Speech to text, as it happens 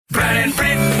and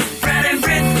Brit. Brad and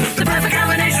Brit, the perfect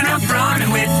combination of brawn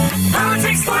and wit.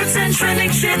 Politics, sports, and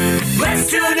trending shit. Let's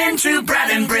tune into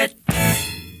Brad and Brit.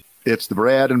 It's the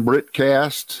Brad and Brit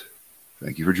cast.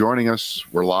 Thank you for joining us.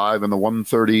 We're live in the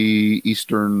 1:30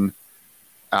 Eastern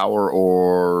hour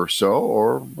or so,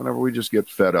 or whenever we just get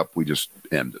fed up, we just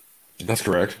end it. That's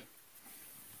correct.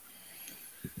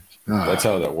 That's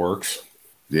how that works.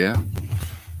 Yeah.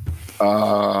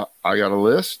 I got a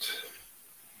list.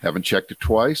 Haven't checked it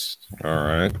twice. All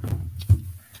right.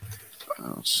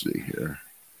 Let's see here.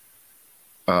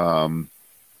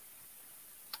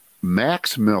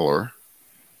 Max Miller,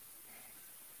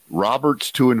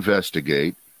 Roberts to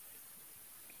investigate,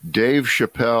 Dave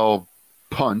Chappelle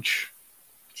punch,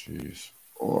 Jeez.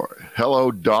 or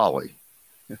Hello Dolly.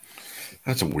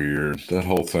 That's weird, that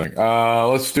whole thing.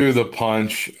 Let's do the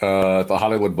punch at the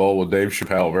Hollywood Bowl with Dave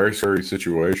Chappelle. Very serious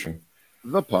situation.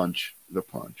 The punch.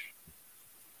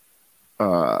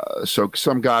 So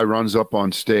some guy runs up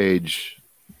on stage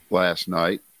last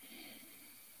night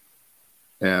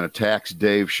and attacks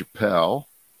Dave Chappelle.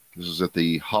 This is at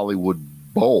the Hollywood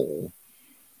Bowl.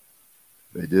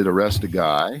 They did arrest a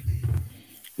guy.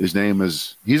 He's a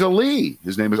Lee.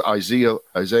 His name is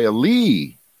Isaiah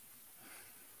Lee.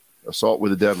 Assault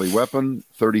with a deadly weapon,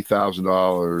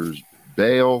 $30,000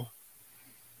 bail.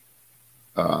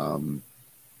 No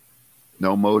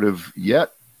motive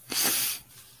yet.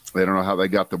 They don't know how they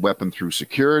got the weapon through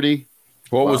security.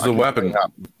 What was the weapon?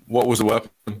 What was the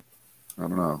weapon? I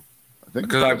don't know. I think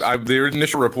because the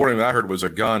initial reporting that I heard was a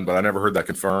gun, but I never heard that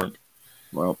confirmed.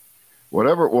 Well,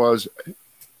 whatever it was,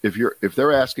 if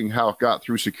they're asking how it got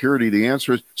through security, the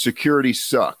answer is security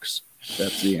sucks.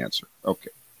 That's the answer.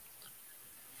 Okay.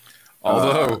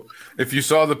 Although, if you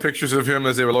saw the pictures of him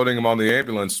as they were loading him on the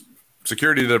ambulance,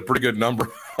 security did a pretty good number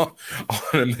on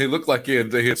him. They looked like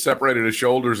they had separated his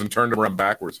shoulders and turned him around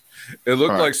backwards. It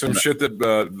looked like some shit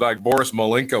that like Boris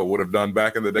Malenko would have done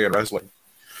back in the day in wrestling.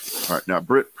 All right. Now,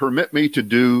 Britt, permit me to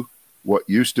do what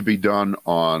used to be done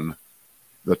on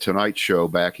The Tonight Show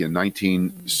back in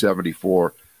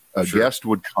 1974. A guest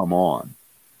would come on,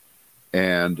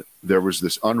 and there was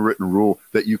this unwritten rule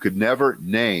that you could never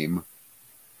name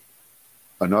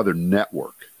another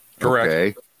network. Correct.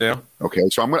 Okay? Yeah. Okay.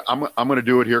 So I'm gonna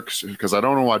do it here because I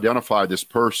don't want to identify this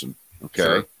person. Okay.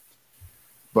 Sure.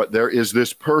 But there is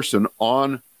this person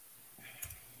on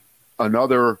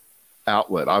another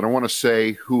outlet. I don't want to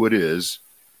say who it is.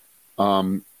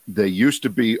 They used to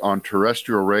be on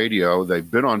terrestrial radio. They've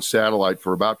been on satellite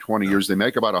for about 20 years. They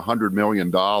make about $100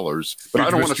 million. But I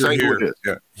don't want to say who it is.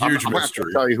 Yeah. Huge I'm mystery.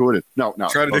 I'm tell you who it is. No.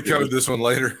 Try to decode this one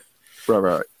later.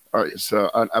 Right. All right. So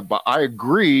I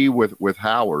agree with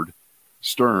Howard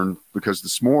Stern because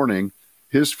this morning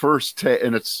his first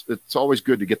and it's always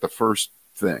good to get the first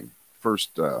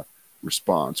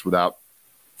response without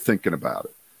thinking about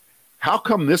it. How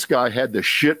come this guy had the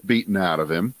shit beaten out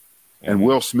of him and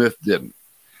Will Smith didn't?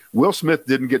 Will Smith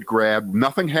didn't get grabbed.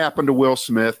 Nothing happened to Will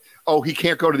Smith. Oh, he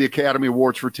can't go to the Academy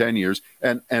Awards for 10 years.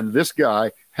 And this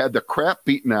guy had the crap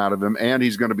beaten out of him, and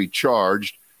he's going to be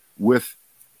charged with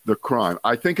the crime.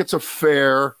 I think it's a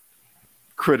fair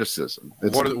criticism.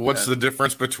 What's the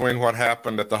difference between what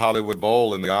happened at the Hollywood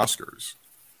Bowl and the Oscars?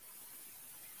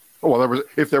 Well,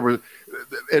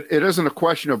 it isn't a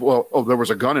question of, there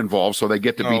was a gun involved, so they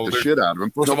get to beat the shit out of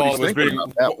him. First of all,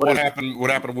 what happened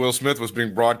to Will Smith was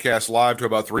being broadcast live to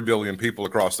about 3 billion people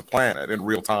across the planet in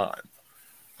real time.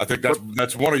 I think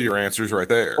that's one of your answers right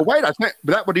there. Well, wait, I think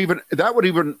that would even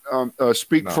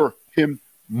speak for him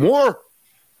more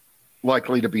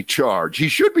likely to be charged. He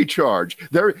should be charged.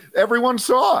 Everyone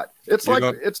saw it. It's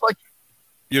like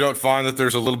you don't find that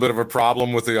there's a little bit of a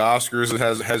problem with the Oscars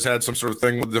that has had some sort of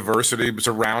thing with diversity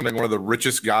surrounding one of the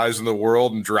richest guys in the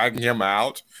world and dragging him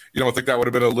out? You don't think that would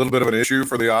have been a little bit of an issue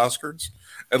for the Oscars,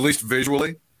 at least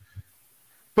visually?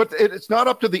 But it's not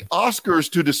up to the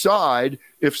Oscars to decide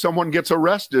if someone gets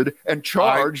arrested and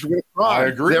charged with crime. I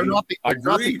agree. They're not I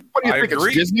agree. What do you think?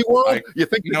 It's Disney World? You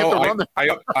think you get to run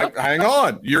hang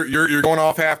on. You're going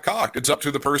off half-cocked. It's up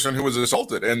to the person who was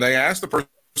assaulted. And they asked the person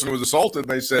who was assaulted,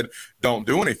 and they said, don't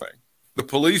do anything. The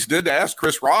police did ask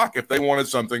Chris Rock if they wanted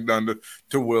something done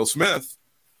to Will Smith.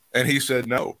 And he said,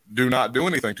 no, do not do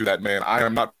anything to that man. I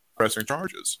am not pressing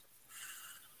charges.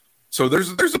 So there's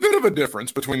a bit of a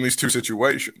difference between these two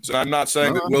situations. And I'm not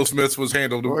saying that Will Smith was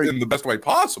handled in the best way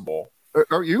possible.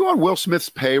 Are you on Will Smith's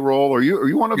payroll? Are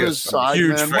you one of his side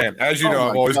men? Huge fan. As you know,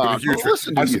 I've always been a huge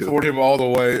fan. I support him all the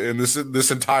way in this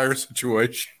entire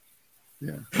situation.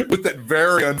 Yeah. With that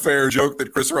very unfair joke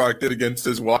that Chris Rock did against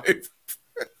his wife.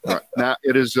 Right. Now,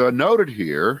 it is noted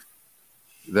here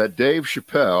that Dave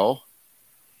Chappelle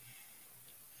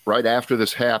right after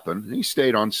this happened, he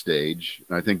stayed on stage,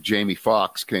 and I think Jamie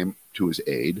Foxx came to his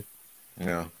aid.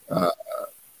 Yeah.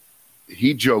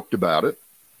 He joked about it,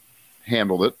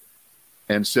 handled it,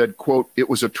 and said, quote, "It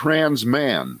was a trans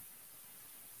man."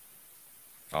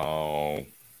 Oh.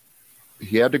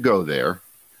 He had to go there.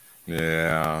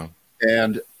 Yeah.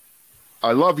 And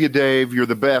I love you, Dave. You're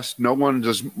the best. No one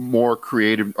does more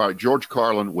creative. George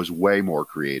Carlin was way more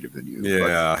creative than you.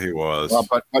 Yeah, he was.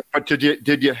 But did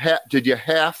you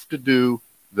have to do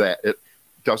that? It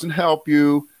doesn't help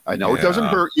you. I know it doesn't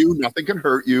hurt you. Nothing can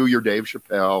hurt you. You're Dave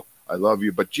Chappelle. I love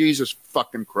you, but Jesus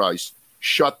fucking Christ,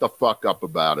 shut the fuck up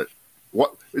about it.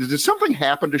 What did something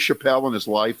happen to Chappelle in his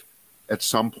life at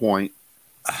some point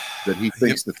that he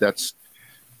thinks that's?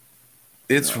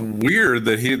 It's weird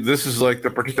that this is like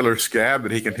the particular scab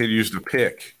that he continues to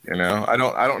pick. You know, I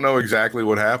don't know exactly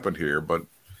what happened here, but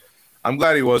I'm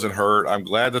glad he wasn't hurt. I'm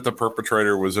glad that the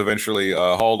perpetrator was eventually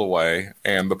hauled away,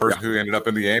 and the person who ended up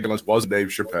in the ambulance was Dave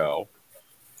Chappelle.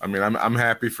 I mean, I'm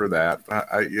happy for that.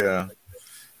 Yeah,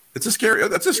 that's a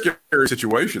scary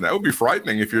situation. That would be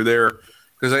frightening if you're there,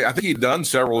 because I think he'd done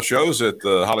several shows at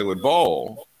the Hollywood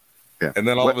Bowl, and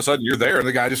then all of a sudden you're there, and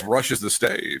the guy just rushes the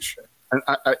stage. And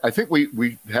I think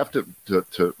we have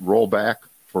to roll back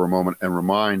for a moment and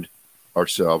remind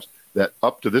ourselves that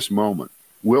up to this moment,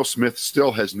 Will Smith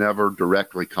still has never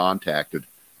directly contacted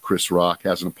Chris Rock,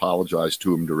 hasn't apologized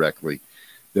to him directly.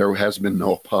 There has been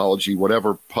no apology.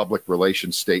 Whatever public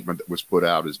relations statement that was put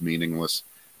out is meaningless,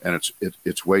 and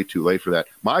it's way too late for that.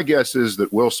 My guess is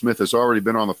that Will Smith has already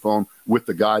been on the phone with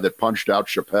the guy that punched out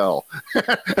Chappelle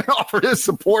and offered his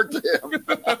support to him.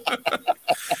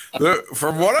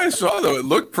 From what I saw, though,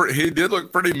 he did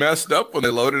look pretty messed up when they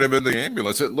loaded him in the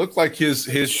ambulance. It looked like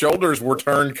his shoulders were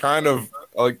turned kind of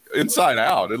like inside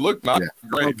out. It looked not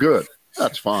great. Oh, good.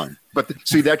 That's fine. But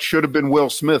see, that should have been Will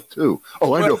Smith, too.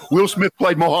 Oh, I know. Will Smith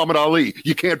played Muhammad Ali.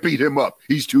 You can't beat him up.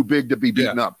 He's too big to be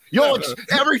beaten up.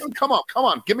 Everything. Come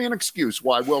on. Give me an excuse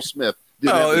why Will Smith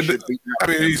didn't beat up. I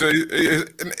mean,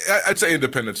 I'd say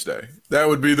Independence Day. That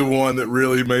would be the one that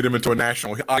really made him into a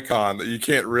national icon that you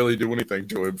can't really do anything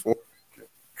to him for.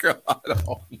 God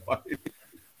almighty.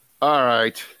 All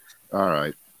right.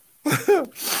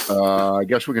 I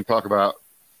guess we can talk about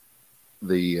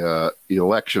the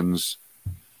elections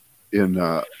in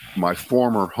my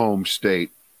former home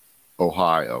state,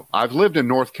 Ohio. I've lived in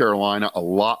North Carolina a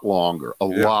lot longer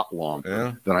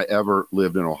than I ever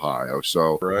lived in Ohio.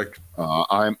 So correct.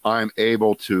 I'm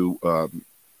able to.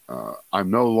 I'm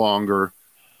no longer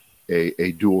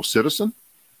a dual citizen.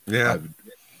 Yeah,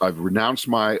 I've renounced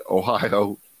my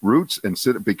Ohio roots and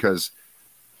because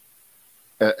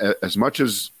as much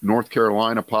as North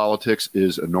Carolina politics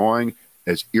is annoying,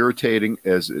 as irritating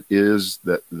as it is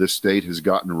that this state has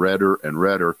gotten redder and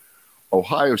redder,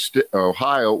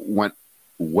 Ohio went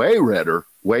way redder,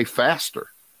 way faster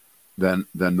than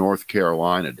North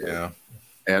Carolina did. Yeah.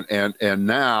 And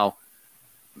now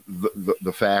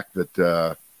the fact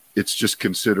that it's just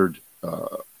considered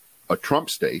a Trump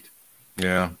state.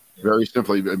 Yeah. Very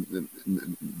simply,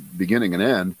 beginning and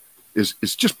end is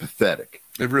just pathetic.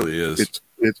 It really is.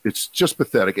 It's just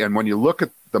pathetic. And when you look at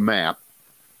the map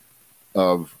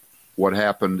of what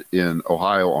happened in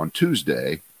Ohio on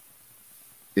Tuesday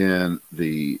in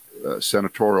the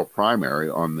senatorial primary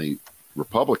on the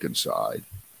Republican side,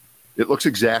 it looks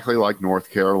exactly like North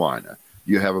Carolina.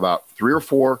 You have about 3 or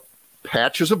 4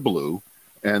 patches of blue,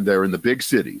 and they're in the big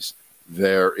cities.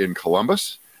 They're in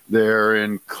Columbus, they're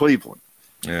in Cleveland,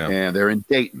 and they're in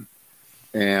Dayton.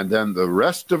 And then the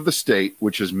rest of the state,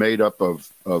 which is made up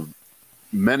of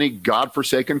many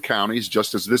godforsaken counties,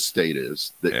 just as this state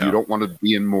is, that you don't want to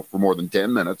be in for more than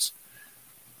 10 minutes.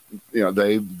 You know,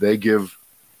 they give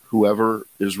whoever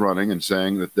is running and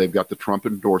saying that they've got the Trump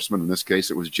endorsement. In this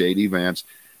case, it was J.D. Vance.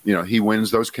 You know, he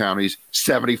wins those counties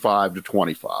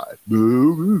 75-25.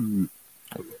 Boo.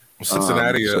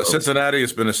 Cincinnati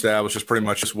has been established as pretty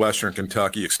much just Western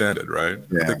Kentucky extended, right?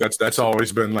 Yeah. I think that's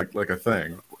always been like a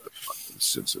thing.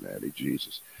 Cincinnati,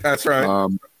 Jesus. That's right.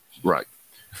 Right.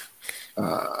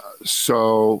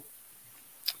 So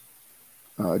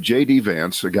J.D.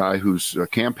 Vance, a guy whose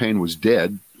campaign was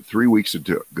dead 3 weeks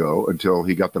ago until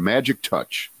he got the magic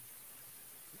touch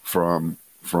from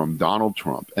Donald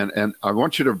Trump. And I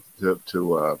want you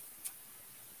to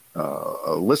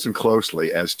listen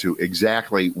closely as to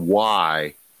exactly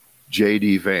why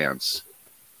J.D. Vance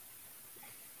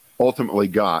ultimately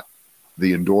got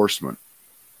the endorsement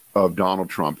of Donald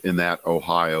Trump in that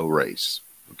Ohio race.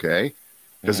 Okay?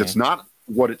 Because it's not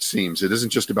what it seems. It isn't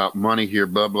just about money here,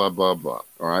 blah, blah, blah, blah.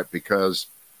 All right? Because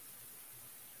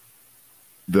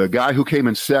the guy who came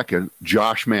in second,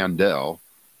 Josh Mandel,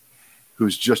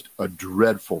 who's just a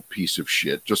dreadful piece of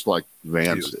shit, just like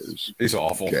Vance is. He's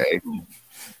awful. Okay.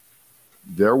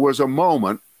 There was a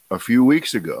moment a few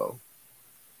weeks ago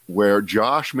where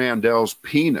Josh Mandel's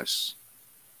penis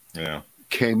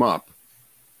came up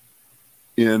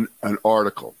in an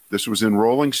article. This was in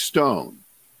Rolling Stone.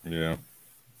 Yeah.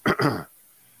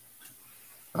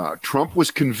 Trump was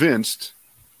convinced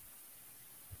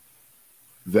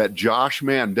that Josh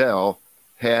Mandel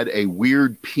had a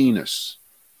weird penis.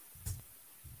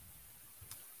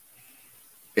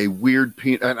 A weird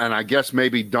penis. And I guess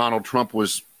maybe Donald Trump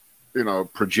was,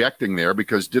 projecting there,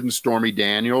 because didn't Stormy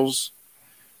Daniels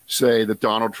say that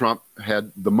Donald Trump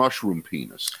had the mushroom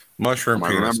penis? Mushroom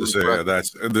penis.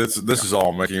 This is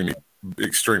all making me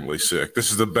extremely sick.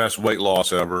 This is the best weight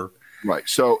loss ever. Right.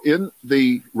 So in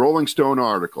the Rolling Stone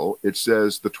article, it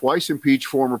says the twice impeached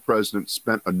former president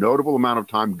spent a notable amount of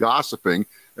time gossiping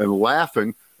and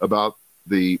laughing about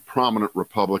the prominent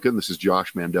Republican, this is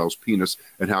Josh Mandel's penis,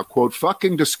 and how, quote,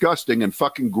 fucking disgusting and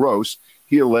fucking gross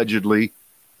he allegedly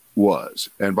was.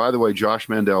 And by the way, Josh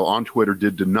Mandel on Twitter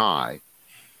did deny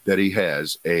that he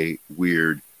has a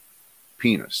weird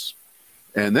penis.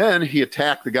 And then he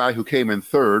attacked the guy who came in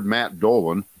third, Matt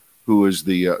Dolan, who is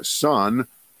the son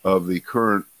of the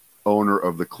current owner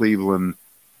of the Cleveland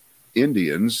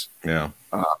Indians. Yeah.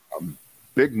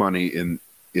 Big money in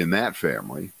that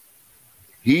family.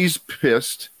 He's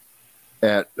pissed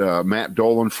at Matt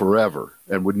Dolan forever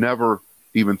and would never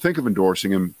even think of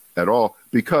endorsing him at all,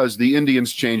 because the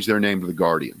Indians changed their name to the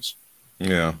Guardians.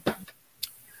 Yeah.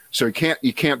 So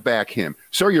you can't back him.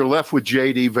 So you're left with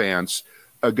J.D. Vance,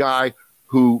 a guy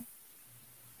who,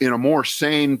 in a more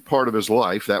sane part of his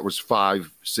life, that was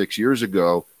 5-6 years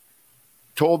ago,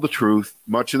 told the truth,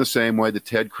 much in the same way that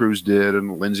Ted Cruz did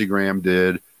and Lindsey Graham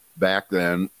did back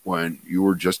then, when you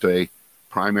were just a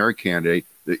primary candidate,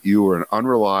 that you were an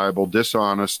unreliable,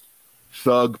 dishonest,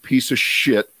 thug piece of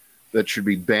shit that should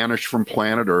be banished from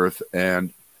planet Earth,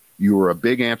 and you were a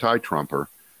big anti-Trumper.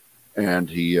 And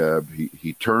he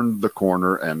turned the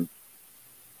corner, and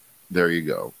there you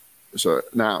go. So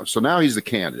now he's the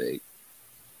candidate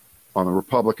on the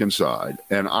Republican side,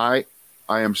 and I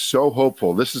am so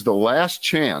hopeful. This is the last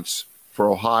chance for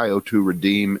Ohio to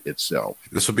redeem itself.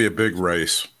 This will be a big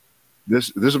race.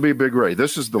 This will be a big race.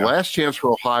 This is the last chance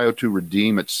for Ohio to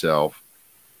redeem itself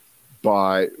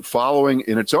by following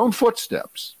in its own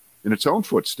footsteps,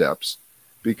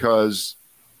 because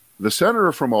the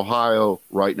senator from Ohio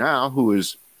right now, who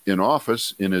is in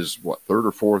office in his, third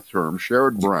or fourth term,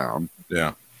 Sherrod Brown,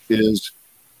 is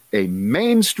a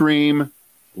mainstream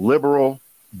liberal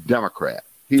Democrat.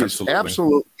 He is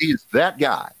that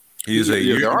guy. He's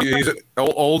an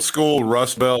old school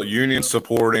Rust Belt union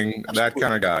supporting, that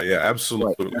kind of guy. Yeah,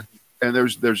 absolutely. Right. And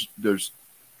there's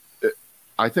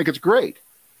I think it's great.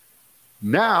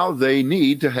 Now they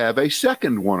need to have a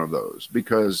second one of those,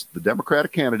 because the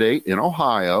Democratic candidate in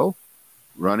Ohio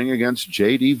running against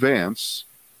J.D. Vance,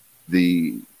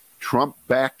 the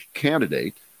Trump-backed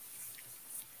candidate,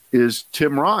 is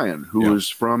Tim Ryan, who is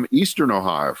from Eastern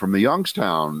Ohio, from the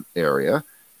Youngstown area,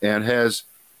 and has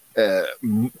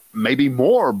maybe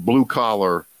more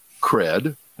blue-collar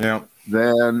cred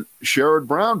than Sherrod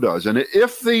Brown does. And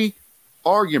if the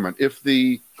argument, if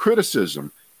the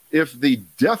criticism, if the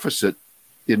deficit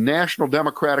in national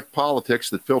Democratic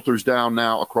politics that filters down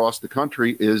now across the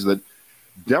country is that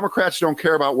Democrats don't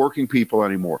care about working people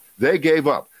anymore. They gave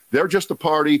up. They're just a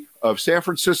party of San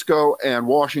Francisco and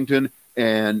Washington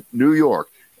and New York,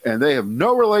 and they have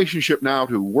no relationship now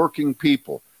to working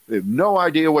people. They have no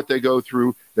idea what they go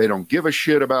through. They don't give a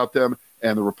shit about them.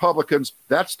 And the Republicans,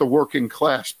 that's the working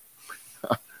class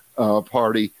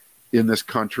party in this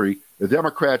country. The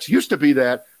Democrats used to be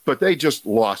that, but they just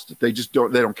lost it. They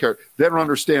don't care. They don't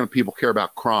understand that people care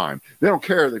about crime. They don't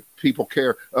care that people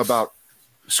care about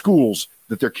schools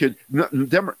that their kids. No.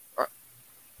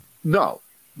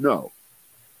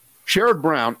 Sherrod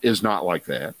Brown is not like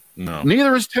that. No.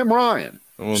 Neither is Tim Ryan.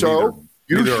 Well, so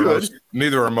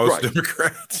neither are most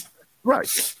Democrats.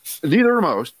 Right. Neither are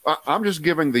most. I'm just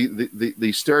giving the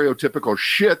stereotypical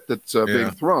shit that's being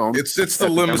thrown. It's the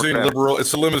limousine liberal.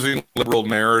 It's the limousine liberal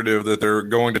narrative that they're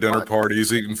going to dinner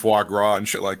parties, eating foie gras and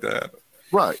shit like that.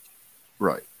 Right.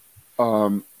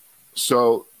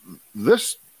 So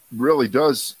this really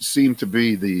does seem to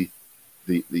be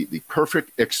the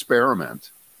perfect experiment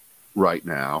right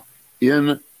now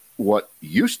in what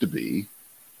used to be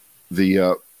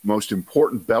the most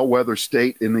important bellwether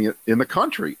state in the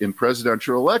country in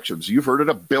presidential elections. You've heard it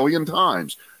a billion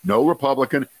times. No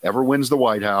Republican ever wins the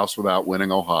White House without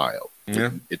winning Ohio. Yeah.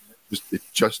 It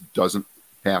just doesn't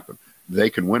happen.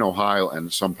 They can win Ohio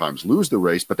and sometimes lose the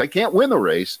race, but they can't win the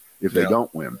race if they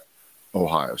don't win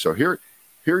Ohio. So here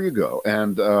you go.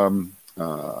 And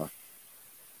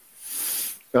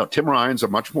Tim Ryan's a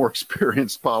much more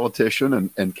experienced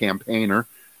politician and campaigner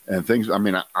and things. I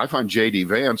mean, I find J.D.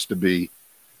 Vance to be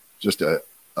just a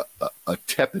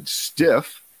tepid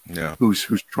stiff who's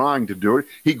trying to do it.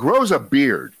 He grows a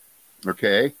beard,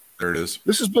 okay? There it is.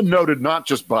 This has been noted not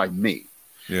just by me,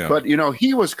 but,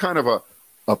 he was kind of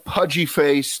a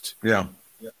pudgy-faced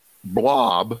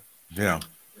blob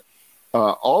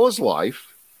all his life.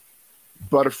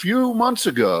 But a few months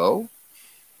ago,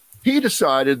 he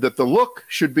decided that the look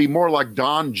should be more like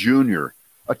Don Jr.,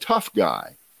 a tough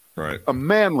guy, a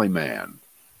manly man.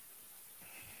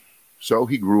 So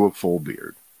he grew a full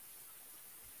beard.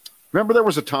 Remember, there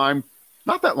was a time,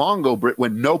 not that long ago, Britt,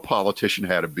 when no politician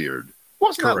had a beard.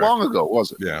 Wasn't that long ago,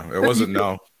 was it? Yeah, it wasn't,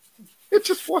 no. It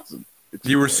just wasn't.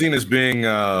 You were seen as being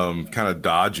kind of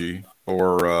dodgy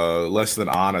or less than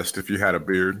honest if you had a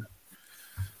beard.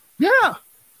 Yeah.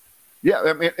 Yeah,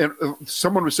 I mean, and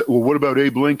someone would say, well, what about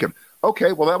Abe Lincoln?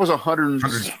 Okay, well, that was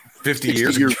 150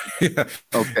 years ago.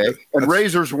 Okay, and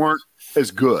razors weren't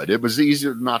as good. It was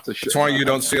easier not to show. That's why you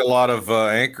don't see a lot of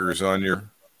anchors on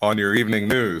your evening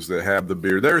news that have the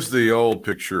beard. There's the old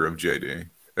picture of JD.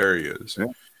 There he is. Yeah.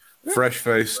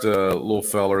 Fresh-faced little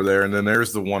feller there. And then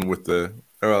there's the one with the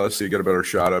 – let's see, get a better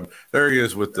shot of him. There he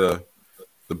is with the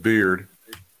beard.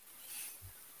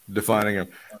 Defining him.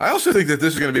 I also think that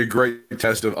this is going to be a great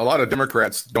test of a lot of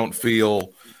Democrats don't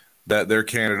feel that their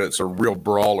candidates are real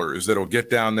brawlers that'll get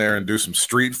down there and do some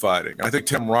street fighting. I think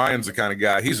Tim Ryan's the kind of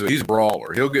guy, he's a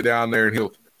brawler. He'll get down there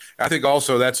and I think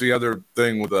also that's the other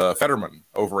thing with Fetterman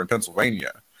over in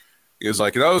Pennsylvania is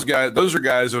like those are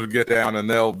guys that'll get down and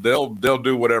they'll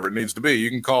do whatever it needs to be. You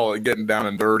can call it getting down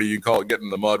and dirty. You can call it getting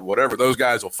in the mud, whatever. Those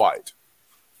guys will fight.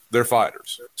 They're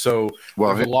fighters. So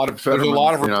there's a lot of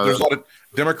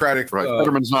Democratic. Right.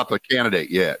 Fetterman's not the candidate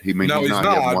yet. He's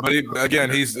not. But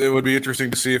it would be interesting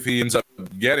to see if he ends up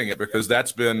getting it because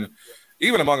that's been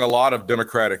even among a lot of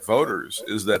Democratic voters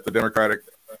is that the Democratic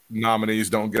nominees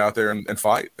don't get out there and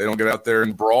fight. They don't get out there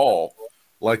and brawl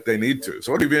like they need to.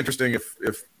 So it'd be interesting if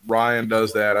Ryan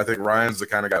does that. I think Ryan's the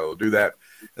kind of guy that will do that.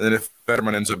 And then if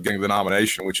Fetterman ends up getting the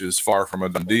nomination, which is far from a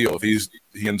done deal, if he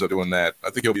ends up doing that, I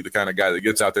think he'll be the kind of guy that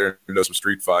gets out there and does some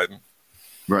street fighting.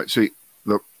 Right. See,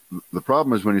 the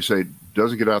problem is when you say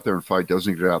doesn't get out there and fight,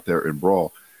 doesn't get out there and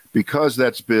brawl, because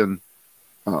that's been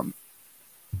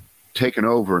taken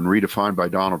over and redefined by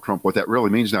Donald Trump. What that really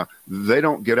means now, they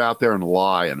don't get out there and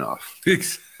lie enough.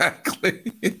 Exactly.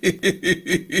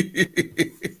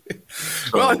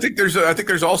 Well, I think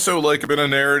there's also like been a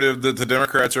narrative that the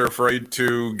Democrats are afraid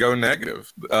to go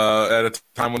negative at a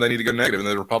time when they need to go negative, and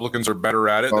the Republicans are better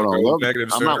at it.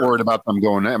 I'm not worried about them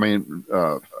going. I mean,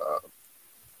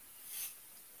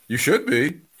 you should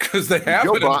be because they have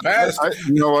been in the past.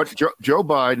 You know what? Joe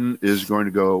Biden is going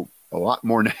to go a lot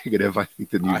more negative, I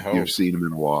think, than you've seen him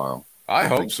in a while. I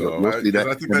hope so. We'll see that.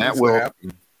 I think that will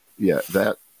happen. Yeah,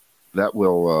 that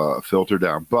will filter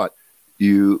down. But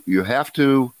you have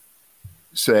to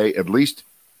say, at least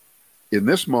in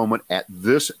this moment, at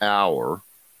this hour,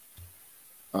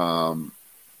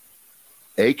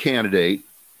 a candidate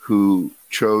who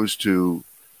chose to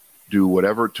do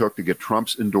whatever it took to get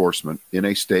Trump's endorsement in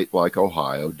a state like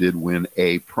Ohio did win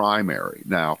a primary.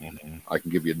 Now, I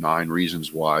can give you 9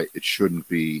 reasons why it shouldn't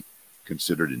be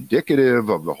considered indicative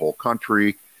of the whole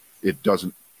country. It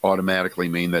doesn't automatically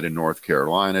mean that in North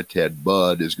Carolina, Ted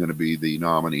Budd is going to be the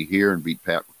nominee here and beat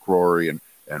Pat McCrory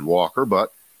and Walker,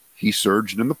 but he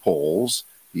surged in the polls.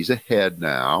 He's ahead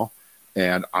now.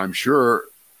 And I'm sure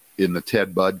in the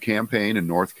Ted Budd campaign in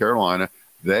North Carolina,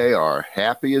 they are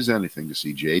happy as anything to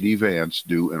see J.D. Vance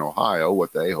do in Ohio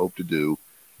what they hope to do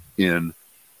in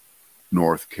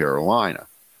North Carolina.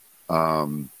 But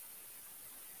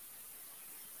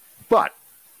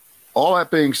all that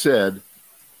being said,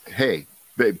 hey,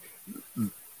 babe,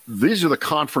 these are the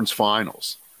conference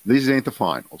finals. These ain't the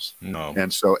finals. No.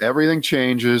 And so everything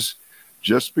changes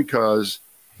just because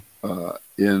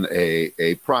in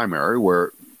a primary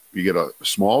where you get a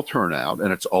small turnout,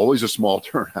 and it's always a small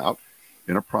turnout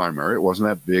in a primary. It wasn't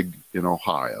that big in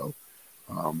Ohio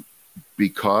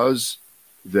because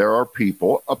there are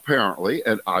people apparently,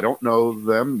 and I don't know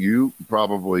them, you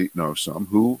probably know some,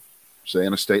 who say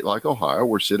in a state like Ohio,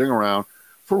 were sitting around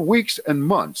for weeks and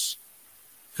months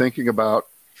thinking about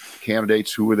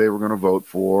candidates who they were going to vote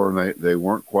for, and they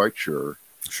weren't quite sure.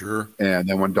 Sure. And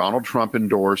then when Donald Trump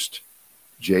endorsed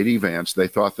J.D. Vance, they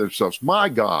thought to themselves, my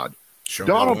God,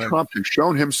 Donald Trump has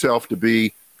shown himself to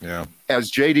be,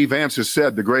 as J.D. Vance has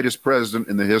said, the greatest president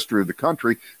in the history of the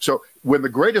country. So when the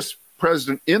greatest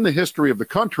president in the history of the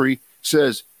country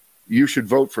says you should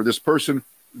vote for this person,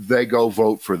 they go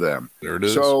vote for them. There it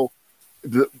is. So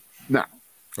now.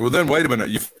 Well, then wait a minute.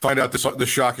 You find out this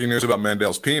shocking news about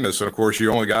Mandel's penis, and of course, you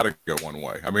only got to go one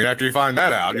way. I mean, after you find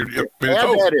that out, add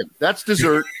that in. That's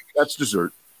dessert. That's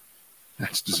dessert.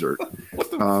 That's dessert.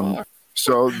 What the fuck?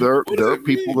 So there are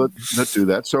people that do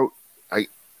that. So I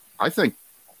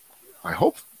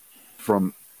hope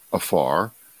from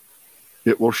afar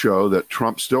it will show that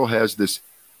Trump still has this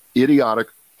idiotic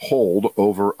hold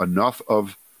over enough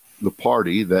of the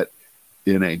party that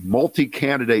in a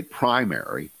multi-candidate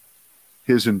primary,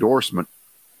 his endorsement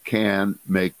can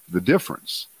make the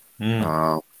difference.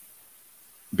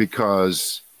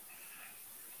 Because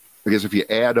I guess if you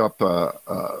add up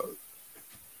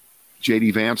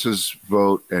J.D. Vance's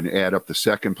vote and add up the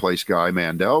second place guy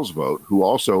Mandel's vote, who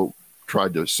also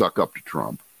tried to suck up to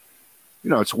Trump,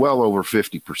 it's well over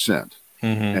 50%.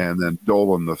 And then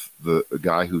Dolan, the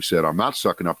guy who said, I'm not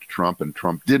sucking up to Trump, and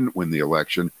Trump didn't win the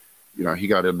election, he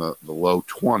got in the low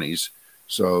 20s.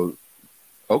 So,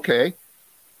 okay.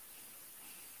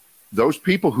 Those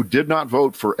people who did not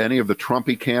vote for any of the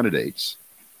Trumpy candidates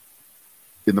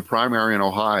in the primary in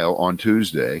Ohio on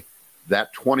Tuesday,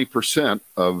 that 20%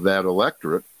 of that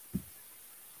electorate,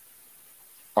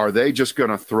 are they just going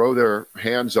to throw their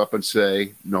hands up and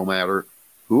say, no matter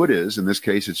who it is, in this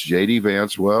case it's J.D.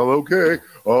 Vance, well, okay,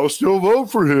 I'll still vote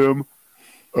for him,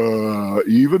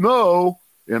 even though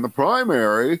in the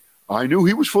primary I knew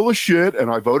he was full of shit and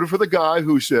I voted for the guy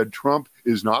who said Trump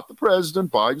is not the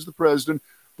president, Biden's the president,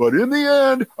 but in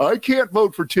the end, I can't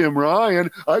vote for Tim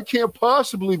Ryan. I can't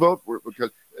possibly vote for it,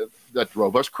 because that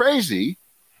drove us crazy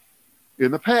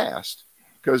in the past,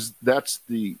 because that's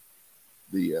the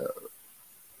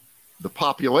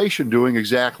population doing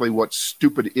exactly what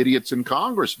stupid idiots in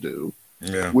Congress do,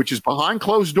 which is behind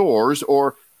closed doors,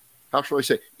 or how shall I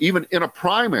say, even in a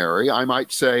primary, I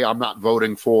might say I'm not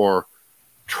voting for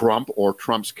Trump or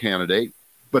Trump's candidate,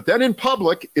 but then in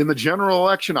public, in the general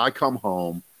election, I come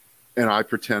home and I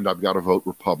pretend I've got to vote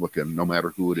Republican, no matter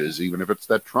who it is, even if it's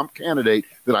that Trump candidate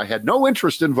that I had no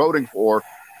interest in voting for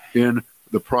in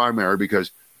the primary,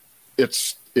 because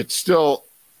it's still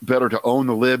better to own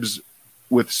the libs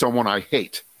with someone I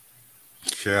hate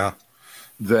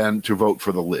than to vote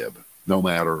for the lib, no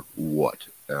matter what.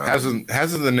 Hasn't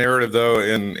the narrative, though,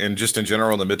 in just in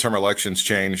general, in the midterm elections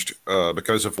changed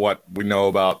because of what we know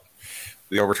about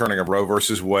the overturning of Roe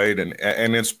versus Wade, and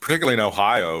it's particularly in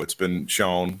Ohio, it's been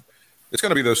shown it's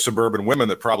going to be those suburban women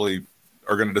that probably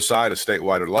are going to decide a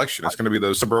statewide election. It's going to be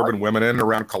those suburban women in and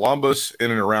around Columbus,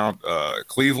 in and around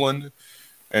Cleveland.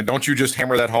 And don't you just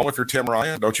hammer that home if you're Tim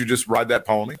Ryan? Don't you just ride that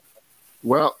pony?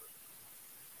 Well,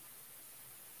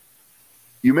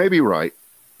 you may be right.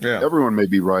 Yeah, everyone may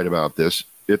be right about this.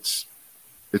 It's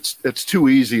too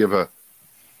easy of a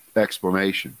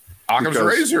explanation. Occam's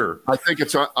razor. I think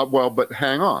it's well, but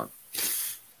hang on.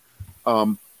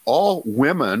 All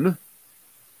women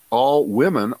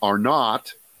are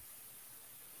not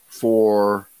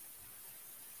for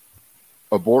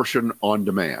abortion on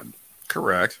demand.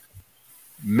 Correct.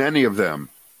 Many of them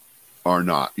are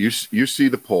not. You see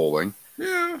the polling.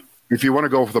 Yeah. If you want to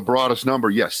go for the broadest number,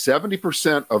 yes,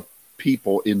 70% of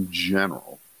people in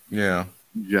general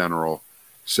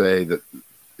say that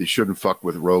they shouldn't fuck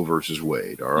with Roe versus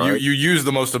Wade. All right. You use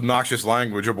the most obnoxious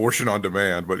language, abortion on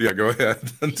demand, but yeah, go ahead,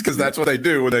 because that's what they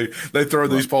do when they throw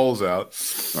these polls out.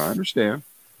 I understand.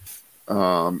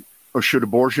 Or should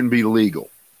abortion be legal?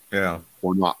 Yeah.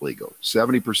 Or not legal?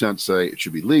 70% say it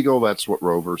should be legal. That's what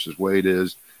Roe versus Wade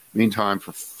is. Meantime,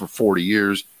 for 40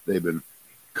 years, they've been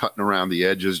cutting around the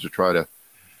edges to try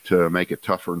to make it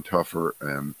tougher and tougher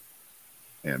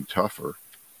and tougher.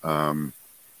 I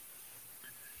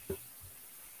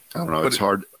don't know. It's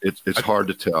hard. It's hard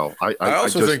to tell. I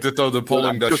also think that, though, the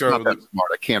polling does show not that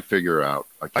smart. I can't figure out.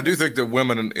 I do think that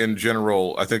women in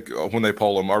general, I think when they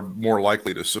poll them, are more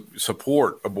likely to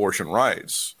support abortion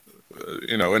rights.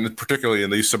 And particularly in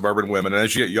these suburban women. And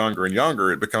as you get younger and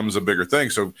younger, it becomes a bigger thing.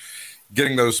 So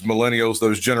getting those millennials,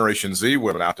 those Generation Z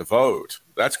women out to vote,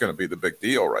 that's going to be the big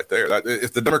deal right there.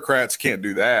 If the Democrats can't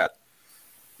do that,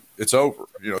 it's over.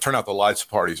 Turn out the lights,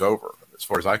 party's over, as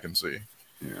far as I can see.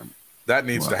 Yeah. That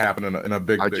needs to happen in a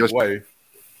big way.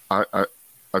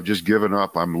 I've just given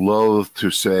up. I'm loath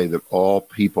to say that all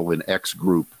people in X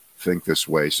group think this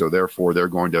way. So therefore, they're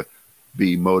going to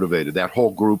be motivated, that whole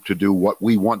group, to do what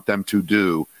we want them to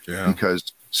do,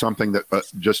 because something that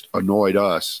just annoyed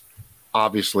us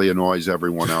obviously annoys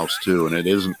everyone else too. And it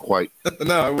isn't quite.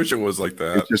 No, I wish it was like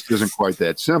that. It just isn't quite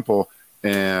that simple.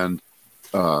 And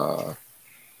I'm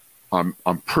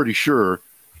pretty sure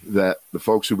that the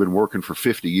folks who've been working for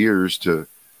 50 years to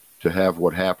have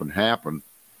what happen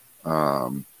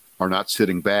are not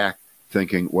sitting back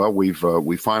thinking, well, we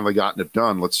finally gotten it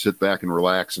done. Let's sit back and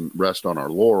relax and rest on our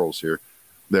laurels here.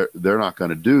 They're not going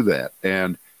to do that.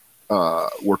 And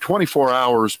we're 24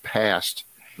 hours past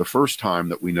the first time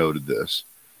that we noted this,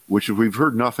 which is we've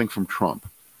heard nothing from Trump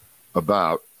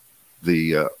about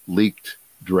the leaked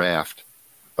draft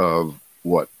of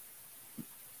what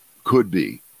could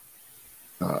be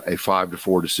a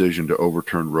 5-4 decision to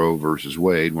overturn Roe versus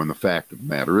Wade, when the fact of the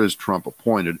matter is Trump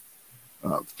appointed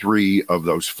 3 of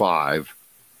those 5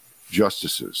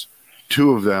 justices,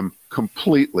 2 of them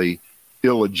completely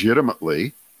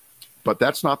illegitimately, but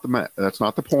that's not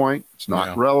the point. It's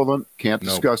not relevant. Can't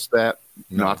discuss that.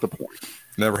 Not the point.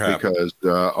 Never happened.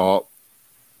 Because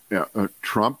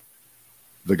Trump,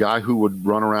 the guy who would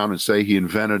run around and say he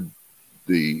invented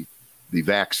the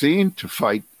vaccine to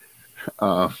fight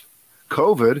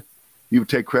COVID, you would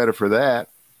take credit for that.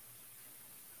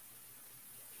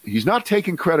 He's not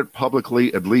taking credit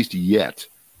publicly, at least yet,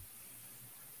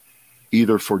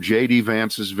 either for J.D.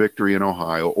 Vance's victory in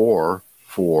Ohio or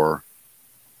for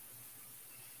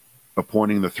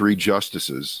appointing the 3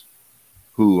 justices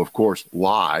who, of course,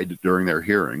 lied during their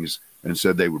hearings and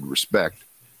said they would respect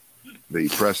the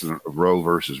precedent of Roe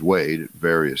versus Wade,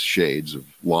 various shades of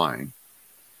lying.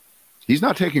 He's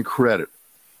not taking credit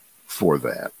for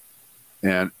that.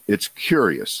 And it's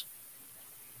curious.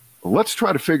 Let's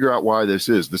try to figure out why this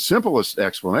is. The simplest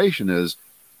explanation is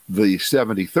the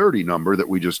 70-30 number that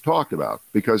we just talked about,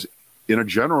 because in a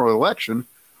general election,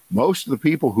 most of the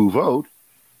people who vote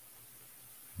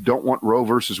don't want Roe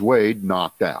versus Wade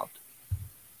knocked out.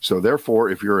 So therefore,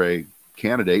 if you're a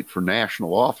candidate for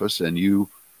national office and you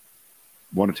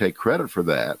want to take credit for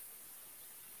that,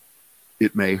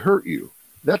 it may hurt you.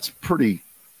 That's pretty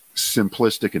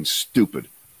simplistic and stupid.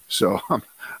 So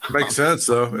makes sense,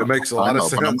 though. It makes a lot of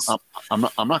sense. I'm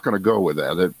not going to go with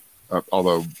that.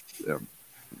 Although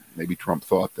maybe Trump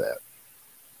thought that,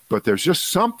 but there's just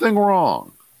something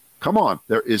wrong. Come on,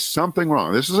 there is something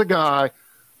wrong. This is a guy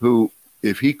who,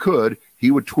 if he could,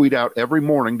 he would tweet out every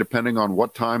morning, depending on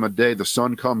what time of day the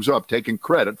sun comes up, taking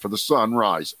credit for the sun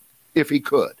rising, if he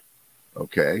could.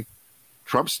 Okay,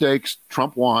 Trump steaks,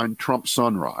 Trump wine, Trump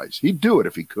sunrise. He'd do it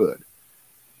if he could.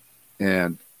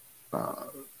 And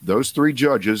those 3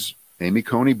 judges, Amy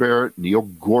Coney Barrett, Neil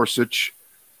Gorsuch,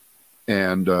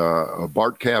 and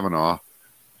Bart Kavanaugh,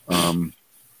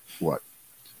 what?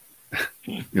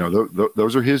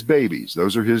 Those are his babies.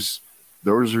 Those are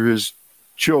his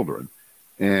children.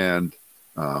 And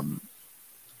I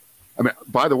mean,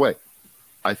 by the way,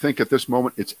 I think at this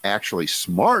moment it's actually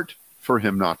smart for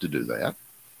him not to do that.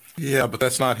 Yeah, but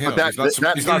that's not him. That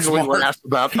usually lasts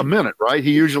about a minute, right?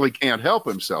 He usually can't help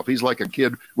himself. He's like a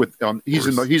kid with he's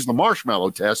the marshmallow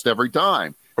test every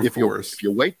time. If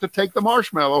you wait to take the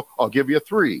marshmallow, I'll give you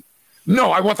 3.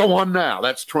 No, I want the one now.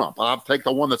 That's Trump. I'll take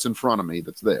the one that's in front of me.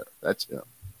 That's there. That's him.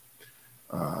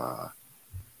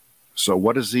 So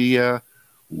what is he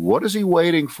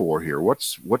waiting for here?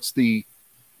 What's the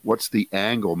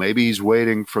angle? Maybe he's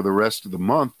waiting for the rest of the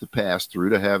month to pass through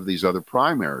to have these other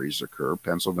primaries occur,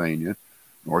 Pennsylvania,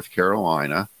 North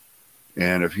Carolina.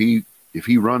 And if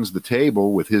he runs the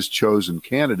table with his chosen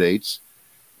candidates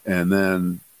and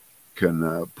then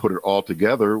can put it all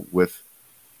together with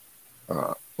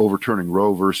overturning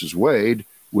Roe versus Wade,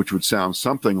 which would sound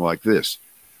something like this.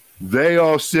 They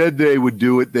all said they would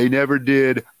do it. They never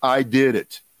did. I did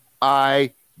it.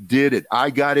 I did it. I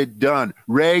got it done.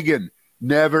 Reagan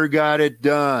never got it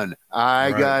done.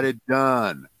 I got it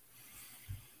done.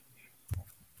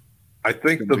 I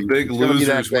think the big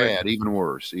losers, even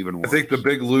worse. I think the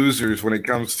big losers when it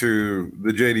comes to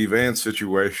the J.D. Vance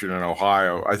situation in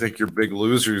Ohio, I think your big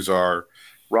losers are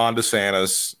Ron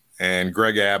DeSantis and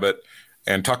Greg Abbott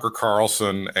and Tucker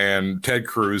Carlson and Ted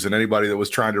Cruz and anybody that was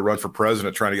trying to run for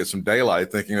president, trying to get some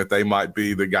daylight, thinking that they might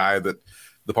be the guy that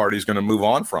the party's going to move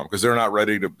on from, because they're not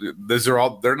ready to.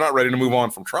 They're not ready to move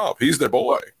on from Trump. He's their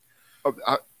boy.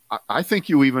 I think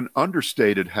you even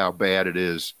understated how bad it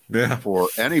is for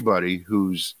anybody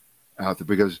who's out there,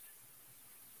 because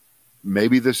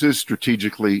maybe this is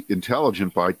strategically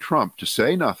intelligent by Trump to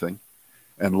say nothing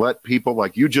and let people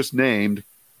like you just named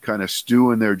kind of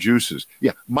stew in their juices.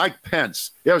 Yeah, Mike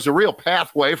Pence. Yeah, there's a real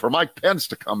pathway for Mike Pence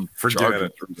to come charging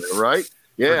through there, right?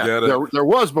 Yeah, there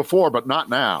was before, but not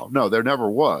now. No, there never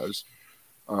was.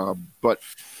 But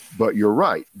you're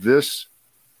right. This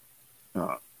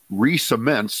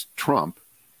re-cements Trump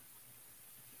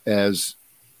as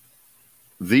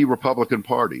the Republican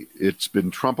Party. It's been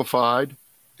Trumpified.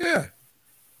 Yeah.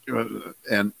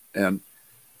 And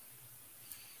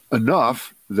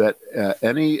enough that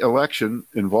any election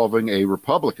involving a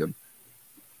Republican,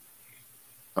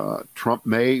 Trump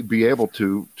may be able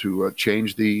to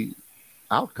change the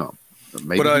outcome.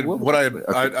 Maybe But he will. what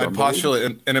I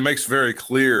postulate, and it makes very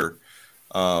clear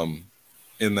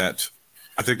in that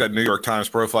I think that New York Times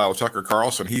profile of Tucker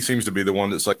Carlson, he seems to be the one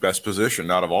that's like best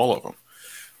positioned out of all of them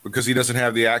because he doesn't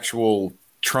have the actual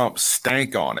Trump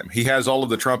stank on him. He has all of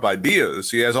the Trump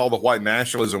ideas. He has all the white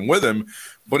nationalism with him,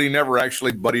 but he never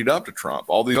actually buddied up to Trump.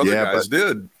 All the other guys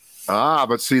did.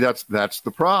 But see, that's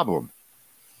the problem.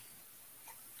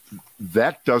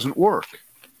 That doesn't work.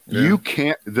 Yeah. You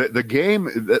can't. The game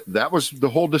that was the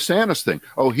whole DeSantis thing.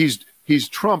 Oh, he's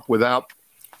Trump without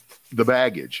the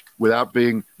baggage, without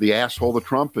being the asshole that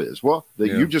Trump is. Well,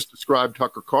 you just described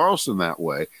Tucker Carlson that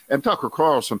way, and Tucker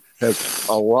Carlson has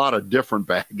a lot of different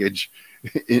baggage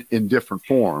in different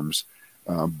forms.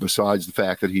 Besides the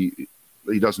fact that he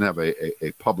doesn't have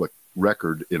a public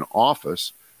record in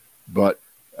office, but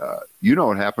you know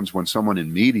what happens when someone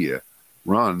in media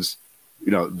runs.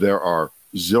 You know, there are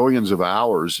zillions of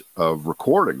hours of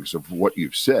recordings of what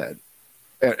you've said.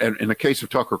 And in the case of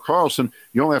Tucker Carlson,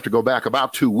 you only have to go back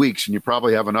about 2 weeks and you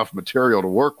probably have enough material to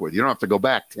work with. You don't have to go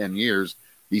back 10 years.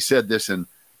 He said this in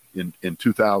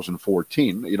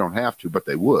 2014. You don't have to, but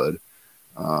they would.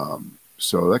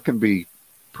 So that can be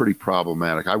pretty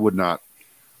problematic. I wouldn't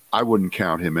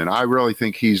count him in. I really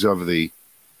think he's of the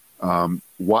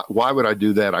why would I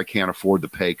do that? I can't afford the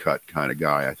pay cut kind of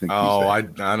guy. I think. I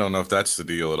don't know if that's the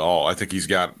deal at all. I think he's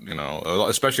got, you know,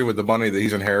 especially with the money that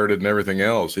he's inherited and everything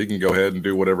else, he can go ahead and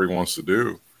do whatever he wants to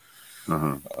do.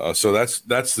 So that's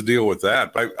the deal with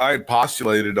that. I had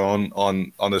postulated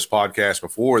on this podcast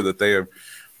before that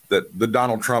that the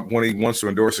Donald Trump, when he wants to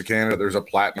endorse a candidate, there's a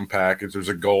platinum package, there's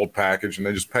a gold package, and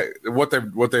they just pay what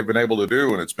they've been able to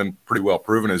do, and it's been pretty well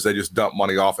proven, is they just dump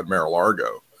money off at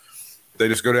Mar-a-Lago. They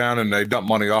just go down and they dump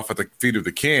money off at the feet of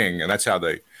the king, and that's how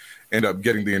they end up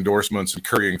getting the endorsements and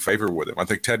currying favor with him. I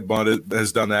think Ted Bundy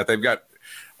has done that. They've got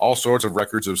all sorts of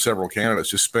records of several candidates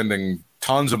just spending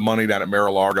tons of money down at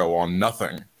Mar-a-Lago on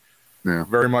nothing. Yeah.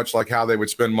 Very much like how they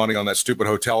would spend money on that stupid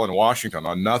hotel in Washington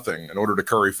on nothing in order to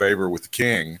curry favor with the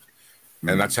king.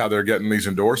 And that's how they're getting these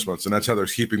endorsements, and that's how they're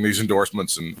keeping these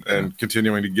endorsements and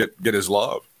continuing to get his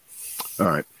love. All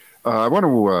right. I want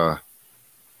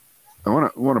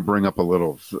to bring up a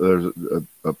little. There's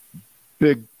a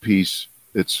big piece.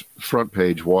 It's front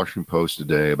page Washington Post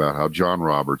today about how John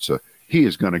Roberts he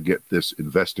is going to get this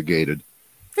investigated,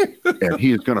 and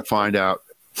he is going to find out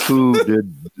who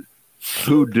did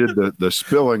the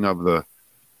spilling of the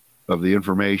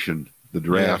information, the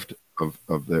draft of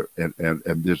the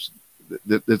and this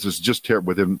is just terrible.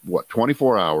 Within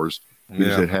 24 hours,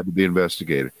 it had to be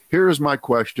investigated. Here is my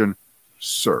question,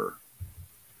 sir.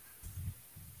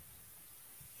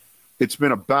 It's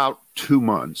been about 2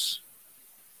 months,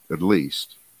 at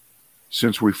least,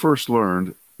 since we first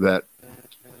learned that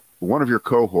one of your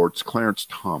cohorts, Clarence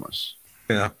Thomas,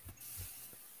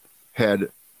 had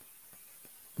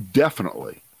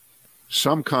definitely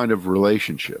some kind of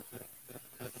relationship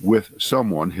with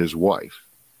someone, his wife,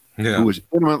 who was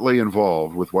intimately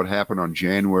involved with what happened on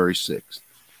January 6th.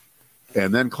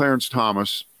 And then Clarence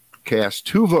Thomas cast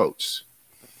two votes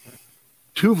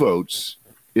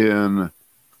in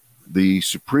the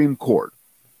Supreme Court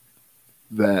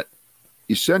that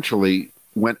essentially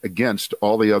went against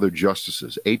all the other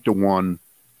justices, 8-1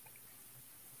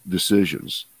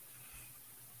 decisions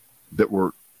that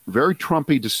were very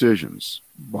Trumpy decisions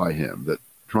by him, that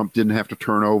Trump didn't have to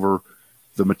turn over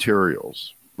the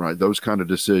materials, right? Those kind of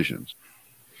decisions.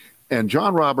 And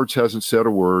John Roberts hasn't said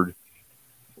a word.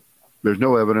 There's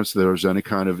no evidence there's any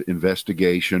kind of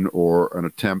investigation or an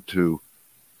attempt to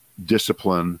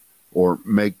discipline or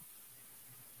make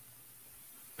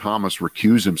Thomas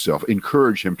recuse himself,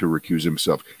 encourage him to recuse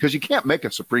himself, because you can't make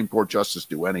a Supreme Court justice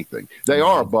do anything. They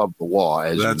are above the law,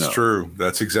 as that's you know. True.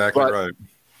 That's exactly right.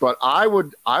 But I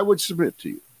would submit to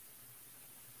you,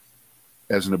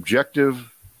 as an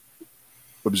objective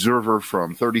observer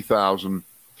from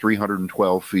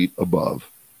 30,312 feet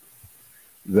above,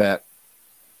 that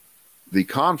the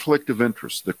conflict of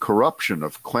interest, the corruption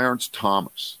of Clarence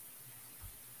Thomas,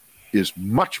 is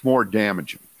much more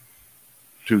damaging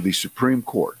to the Supreme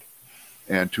Court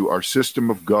and to our system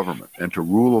of government and to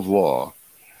rule of law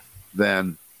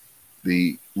than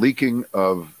the leaking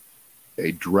of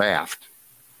a draft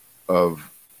of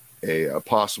a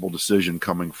possible decision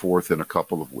coming forth in a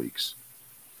couple of weeks.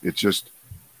 It's just,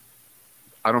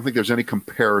 I don't think there's any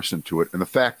comparison to it. And the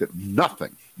fact that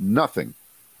nothing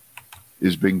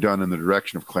is being done in the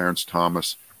direction of Clarence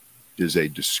Thomas is a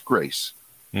disgrace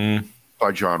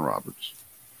by John Roberts,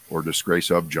 or disgrace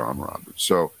of John Roberts.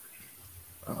 So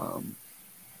and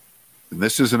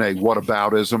this isn't a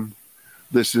whataboutism.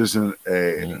 This isn't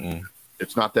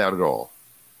it's not that at all.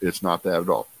 It's not that at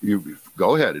all. You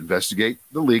go ahead, investigate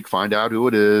the leak, find out who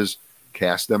it is,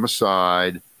 cast them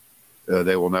aside.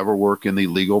 They will never work in the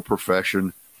legal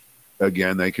profession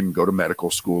again. They can go to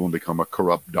medical school and become a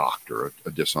corrupt doctor,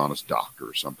 a dishonest doctor,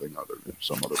 or something other than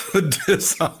some other. A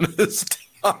dishonest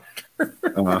doctor.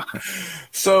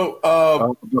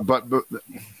 But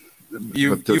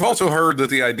you've also heard that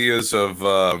the ideas of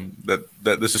that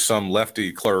this is some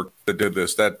lefty clerk that did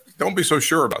this. That don't be so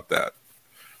sure about that.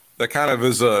 That kind of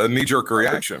is a knee-jerk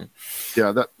reaction.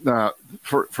 Yeah.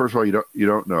 First of all, you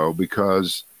don't know,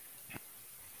 because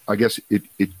I guess it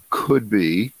could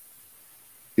be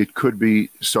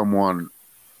someone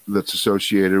that's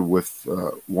associated with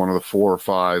one of the 4 or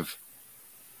 5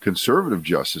 conservative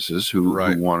justices who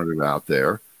wanted it out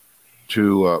there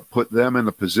to put them in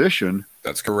the position.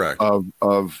 That's correct.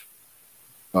 Of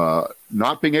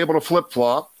not being able to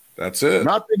flip-flop. That's it.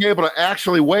 Not being able to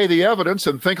actually weigh the evidence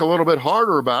and think a little bit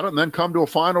harder about it and then come to a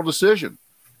final decision.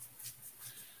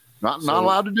 Not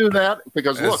allowed to do that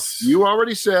because, look, you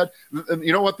already said, and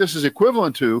you know what this is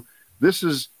equivalent to? This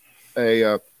is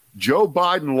a Joe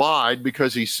Biden lied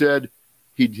because he said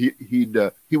he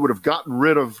would have gotten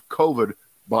rid of COVID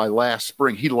by last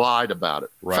spring. He lied about it.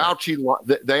 Right. Fauci,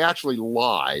 they actually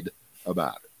lied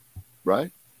about it.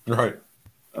 Right? Right.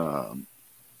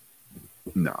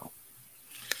 No.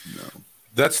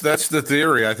 That's the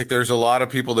theory. I think there's a lot of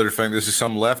people that are thinking this is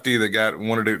some lefty that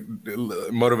wanted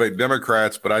to motivate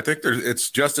Democrats, but I think it's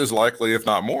just as likely, if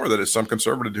not more, that it's some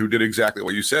conservative who did exactly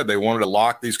what you said. They wanted to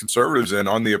lock these conservatives in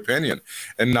on the opinion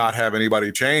and not have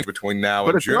anybody change between now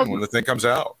and June when the thing comes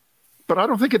out. But I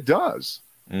don't think it does.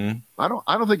 I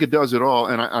don't think it does at all.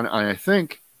 And I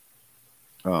think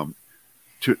to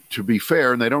be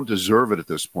fair, and they don't deserve it at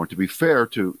this point, to be fair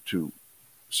to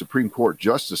Supreme Court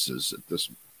justices at this,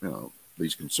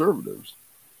 these conservatives,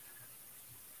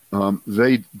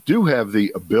 they do have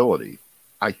the ability,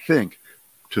 I think,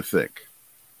 to think.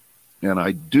 And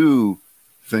I do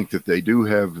think that they do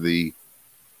have the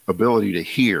ability to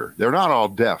hear. They're not all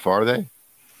deaf, are they?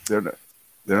 They're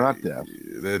not deaf.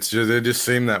 They just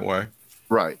seem that way.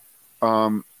 Right.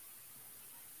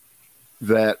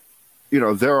 That,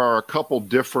 there are a couple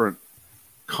different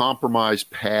compromise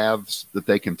paths that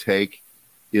they can take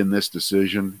in this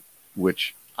decision,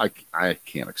 which I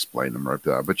can't explain them right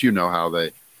now, but you know how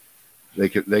they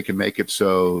can make it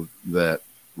so that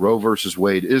Roe versus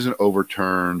Wade isn't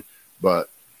overturned,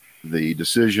 but the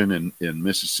decision in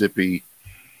Mississippi,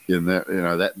 in that,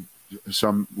 that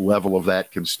some level of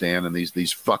that can stand, and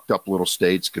these fucked up little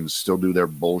states can still do their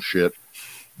bullshit,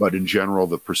 but in general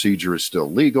the procedure is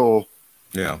still legal.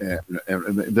 Yeah,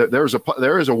 and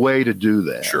there is a way to do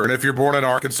that. Sure, and if you're born in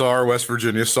Arkansas or West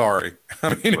Virginia, sorry.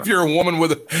 I mean, if you're a woman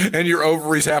and your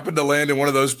ovaries happen to land in one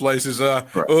of those places,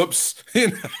 oops.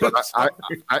 But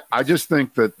I just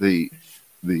think that the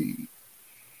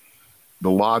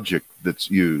logic that's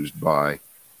used by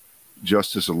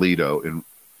Justice Alito, in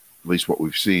at least what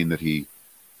we've seen that he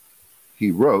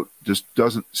wrote, just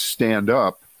doesn't stand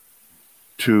up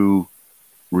to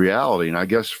reality. And I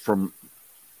guess from,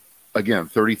 again,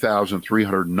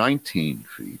 30,319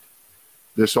 feet,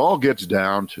 this all gets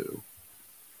down to,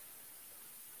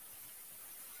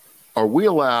 are we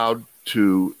allowed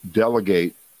to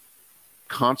delegate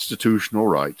constitutional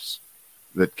rights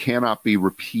that cannot be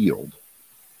repealed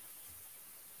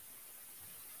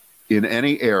in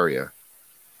any area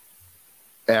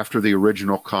after the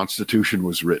original Constitution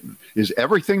was written? Is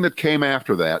everything that came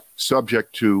after that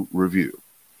subject to review?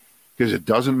 Because it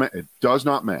does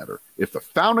not matter. If the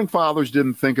founding fathers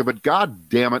didn't think of it, God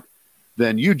damn it,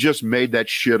 then you just made that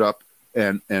shit up,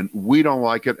 and we don't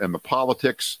like it. And the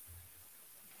politics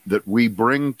that we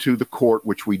bring to the court,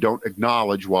 which we don't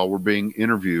acknowledge while we're being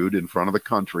interviewed in front of the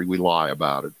country, we lie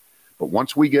about it. But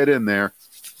once we get in there,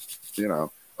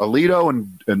 Alito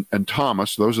and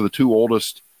Thomas, those are the two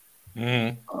oldest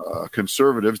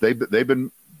conservatives. They've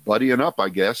been buddying up, I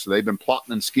guess. They've been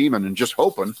plotting and scheming and just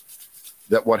hoping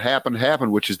that what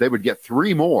happened, which is they would get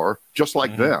 3 more, just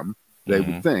like them, they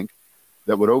would think,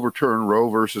 that would overturn Roe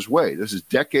versus Wade. This is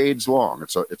decades long.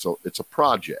 It's a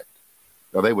project.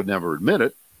 Now, they would never admit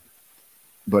it,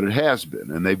 but it has been,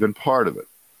 and they've been part of it.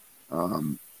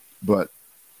 But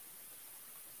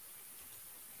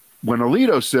when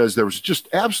Alito says there was just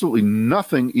absolutely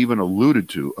nothing even alluded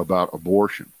to about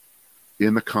abortion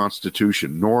in the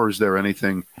Constitution, nor is there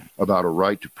anything about a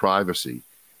right to privacy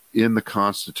in the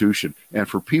Constitution, and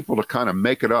for people to kind of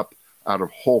make it up out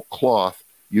of whole cloth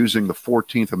using the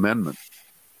 14th Amendment,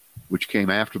 which came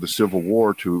after the Civil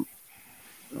War to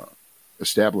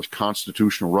establish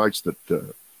constitutional rights that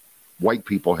white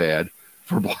people had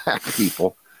for black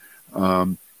people,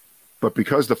 But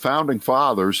because the founding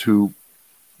fathers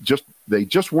they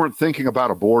just weren't thinking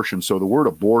about abortion, so the word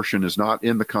abortion is not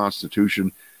in the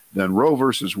Constitution, then Roe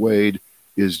versus Wade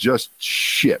is just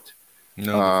shit.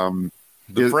 No.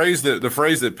 The phrase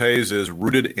that pays is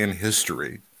rooted in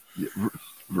history.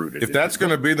 Rooted. If that's going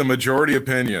to be the majority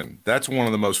opinion, that's one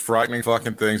of the most frightening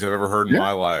fucking things I've ever heard in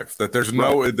my life. That there's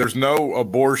no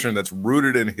abortion that's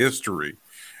rooted in history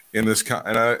in this.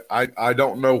 And I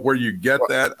don't know where you get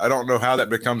that. I don't know how that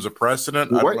becomes a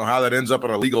precedent. I don't know how that ends up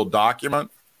in a legal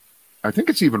document. I think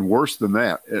it's even worse than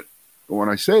that. When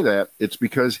I say that, it's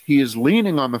because he is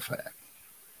leaning on the fact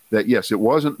that, yes, it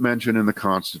wasn't mentioned in the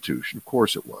Constitution. Of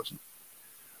course it wasn't.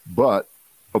 But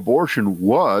abortion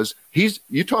was,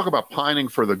 you talk about pining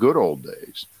for the good old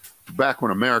days, back when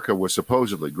America was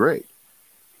supposedly great.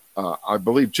 I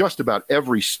believe just about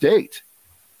every state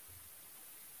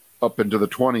up into the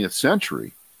 20th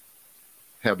century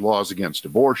had laws against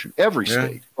abortion. Every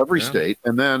state.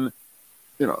 And then,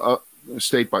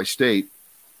 state by state,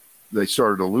 they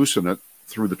started to loosen it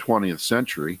through the 20th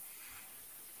century.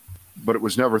 But it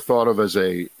was never thought of as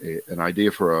an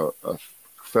idea for a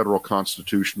federal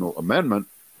constitutional amendment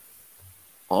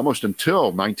almost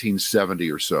until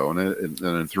 1970 or so. And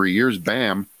in 3 years,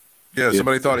 bam. Yeah,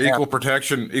 somebody thought equal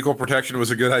protection was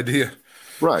a good idea.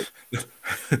 Right.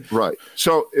 Right.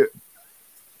 So,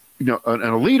 an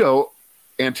Alito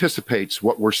anticipates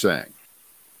what we're saying.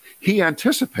 He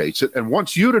anticipates it and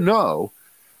wants you to know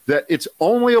that it's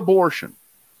only abortion.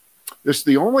 It's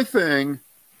the only thing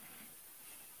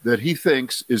that he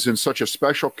thinks is in such a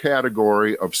special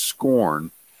category of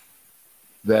scorn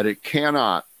that it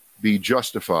cannot be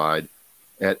justified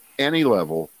at any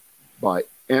level by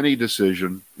any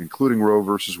decision, including Roe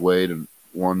versus Wade and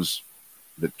ones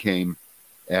that came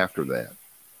after that.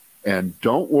 And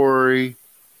don't worry,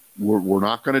 we're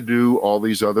not going to do all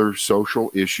these other social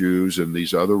issues and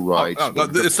these other rights.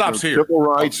 It stops here. Civil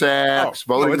Rights Acts,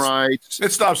 voting rights.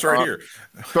 It stops right here.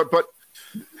 But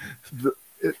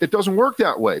it doesn't work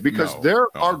that way, because there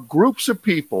are groups of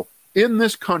people in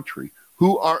this country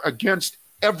who are against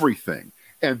everything,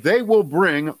 and they will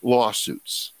bring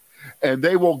lawsuits, and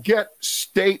they will get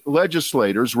state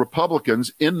legislators,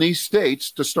 Republicans in these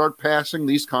states, to start passing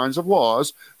these kinds of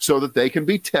laws so that they can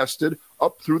be tested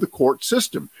up through the court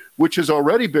system, which has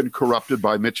already been corrupted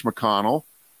by Mitch McConnell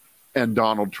and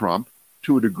Donald Trump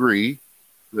to a degree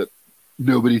that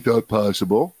nobody thought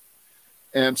possible.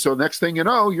 And so next thing you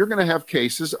know, you're going to have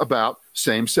cases about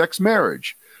same-sex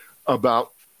marriage,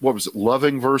 about, what was it,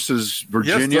 Loving versus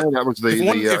Virginia? Yes, that was the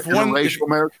interracial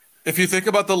marriage. If you think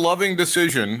about the Loving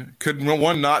decision, could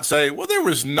one not say, well, there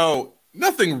was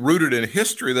nothing rooted in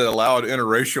history that allowed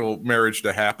interracial marriage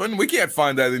to happen? We can't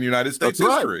find that in the United States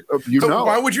history. So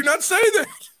why would you not say that?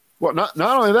 Well, not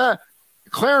only that,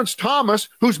 Clarence Thomas,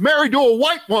 who's married to a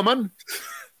white woman,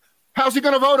 how's he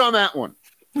going to vote on that one?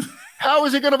 How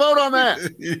is he going to vote on that?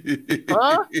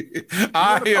 Huh?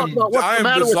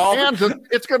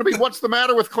 It's going to be what's the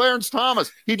matter with Clarence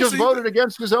Thomas? He just voted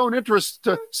against his own interests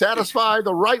to satisfy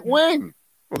the right wing.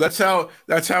 Well, that's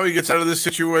how he gets out of this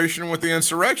situation with the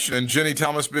insurrection and Jenny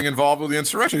Thomas being involved with the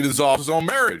insurrection. He dissolves his own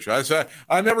marriage. I said,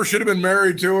 I never should have been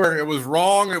married to her. It was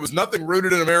wrong. It was nothing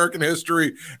rooted in American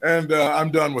history, and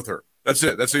I'm done with her. That's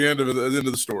it. That's the end of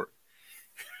the story.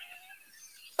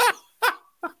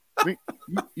 I mean,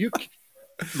 you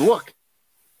look,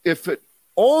 if it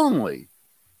only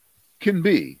can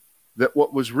be that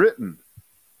what was written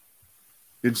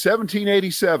in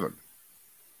 1787,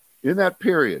 in that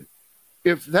period,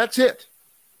 if that's it,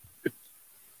 if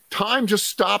time just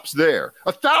stops there.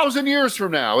 1,000 years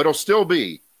from now, it'll still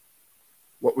be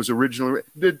what was originally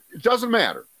written. It doesn't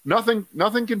matter. Nothing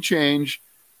can change.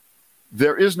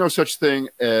 There is no such thing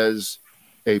as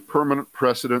a permanent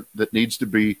precedent that needs to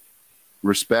be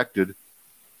respected.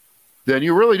 Then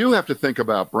you really do have to think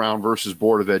about Brown versus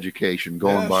Board of Education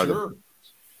going by the.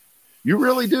 You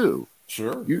really do.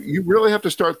 Sure. You really have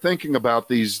to start thinking about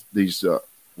these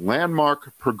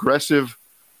landmark progressive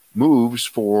moves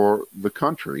for the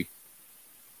country,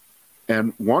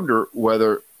 and wonder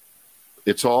whether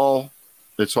it's all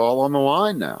on the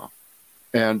line now.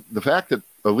 And the fact that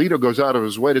Alito goes out of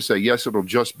his way to say, yes, it'll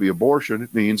just be abortion,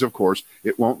 it means, of course,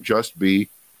 it won't just be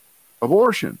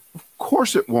abortion. Of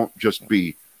course it won't just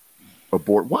be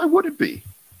abortion. Why would it be?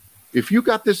 If you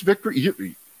got this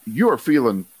victory, you are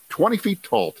feeling 20 feet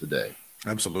tall today.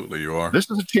 Absolutely, you are.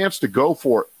 This is a chance to go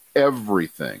for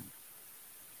everything.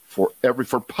 For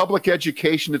public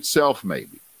education itself,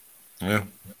 maybe. Yeah.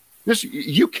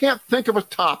 You can't think of a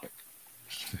topic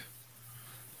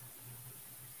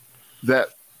that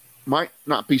might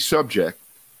not be subject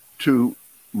to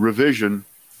revision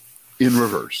in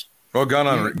reverse. Well,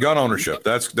 gun ownership.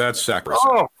 That's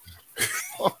sacrosanct.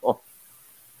 Oh.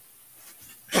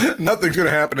 Nothing's going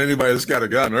to happen to anybody that's got a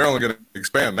gun. We're only going to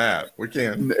expand that. We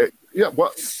can't. Yeah.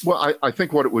 Well, I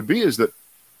think what it would be is that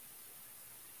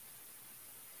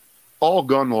all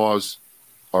gun laws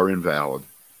are invalid.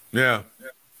 Yeah.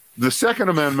 The Second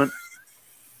Amendment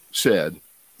said,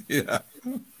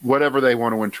 whatever they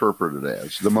want to interpret it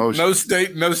as, the most. No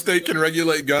state can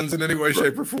regulate guns in any way,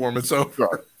 shape, or form. And so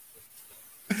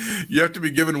you have to be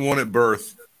given one at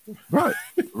birth. Right.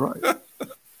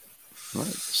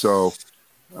 So,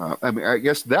 I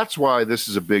guess that's why this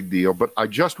is a big deal. But I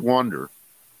just wonder,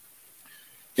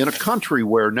 in a country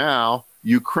where now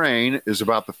Ukraine is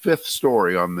about the fifth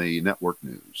story on the network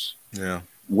news,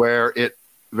 where it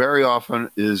very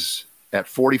often is at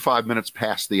 45 minutes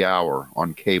past the hour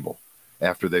on cable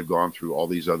after they've gone through all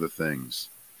these other things.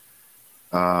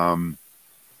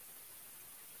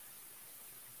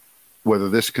 Whether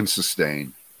this can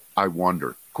sustain, I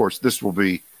wonder. Of course, this will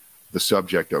be the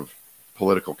subject of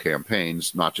political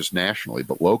campaigns, not just nationally,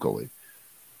 but locally.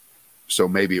 So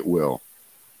maybe it will.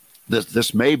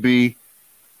 This may be,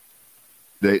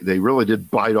 they really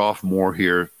did bite off more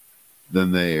here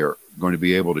than they are going to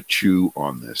be able to chew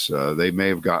on this. They may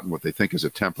have gotten what they think is a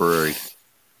temporary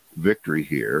victory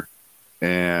here.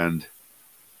 And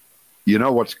you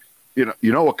know what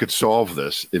could solve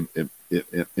this in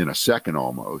a second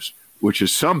almost, which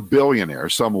is some billionaire,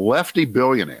 some lefty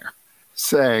billionaire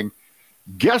saying,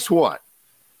 guess what?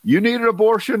 You need an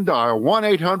abortion, dial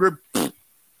 1-800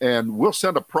 and we'll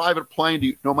send a private plane to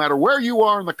you. No matter where you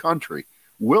are in the country,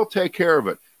 we'll take care of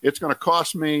it. It's going to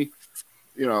cost me,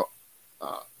 $3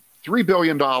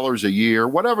 billion a year,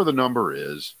 whatever the number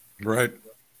is. Right.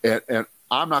 And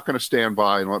I'm not going to stand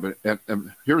by and let me.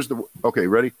 And here's okay,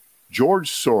 ready?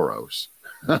 George Soros.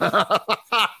 That's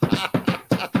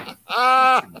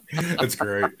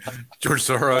great. George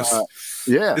Soros.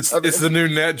 Yeah. It's the new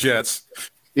NetJets.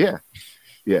 Yeah.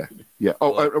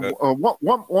 Oh,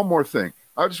 one more thing.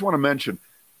 I just want to mention,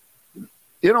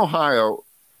 in Ohio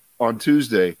on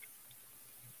Tuesday,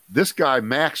 this guy,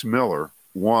 Max Miller,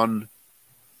 won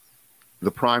the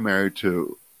primary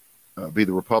to be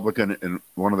the Republican in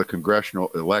one of the congressional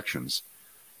elections.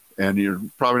 And you're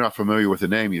probably not familiar with the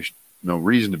name. You no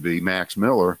reason to be, Max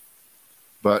Miller.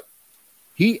 But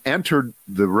he entered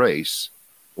the race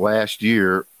last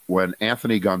year when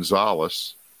Anthony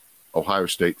Gonzalez, Ohio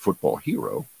State football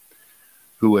hero,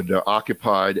 who had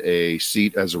occupied a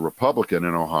seat as a Republican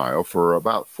in Ohio for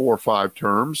about 4 or 5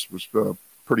 terms, was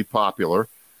pretty popular.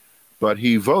 But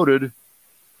he voted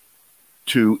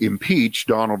to impeach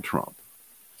Donald Trump.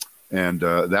 And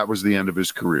that was the end of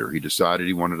his career. He decided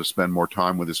he wanted to spend more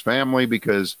time with his family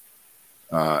because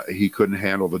he couldn't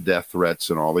handle the death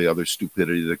threats and all the other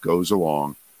stupidity that goes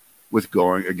along with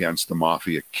going against the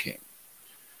mafia king.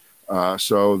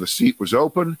 So the seat was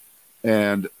open,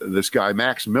 and this guy,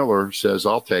 Max Miller, says,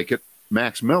 I'll take it.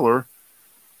 Max Miller,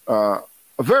 a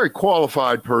very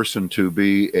qualified person to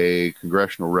be a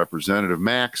congressional representative.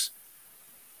 Max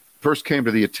first came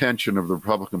to the attention of the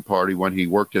Republican Party when he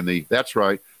worked in the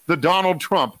Donald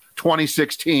Trump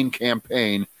 2016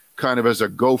 campaign, kind of as a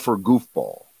gopher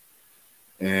goofball.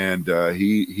 And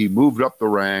he moved up the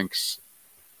ranks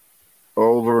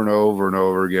over and over and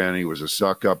over again. He was a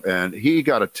suck up, and he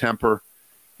got a temper.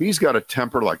 He's got a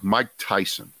temper like Mike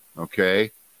Tyson,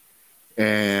 okay?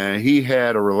 And he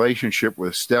had a relationship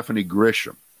with Stephanie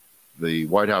Grisham, the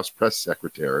White House press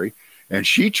secretary, and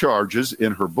she charges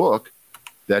in her book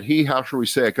that he, how shall we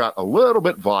say it, got a little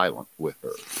bit violent with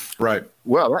her. Right.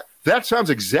 Well, that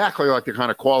sounds exactly like the kind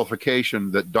of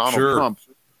qualification that Donald Trump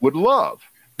would love.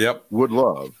 Yep. Would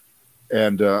love.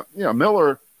 And,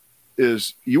 Miller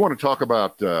is, you want to talk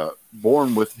about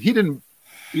born with, he didn't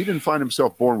find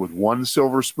himself born with one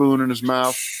silver spoon in his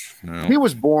mouth. No. He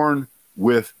was born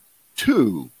with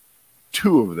two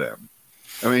of them.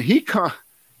 I mean, he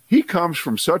comes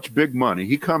from such big money.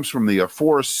 He comes from the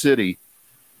Forest City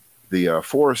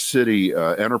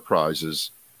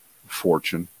Enterprises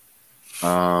fortune.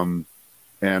 And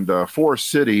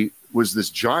Forest City was this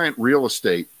giant real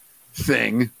estate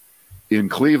thing in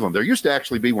Cleveland. There used to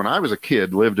actually be, when I was a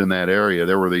kid, lived in that area,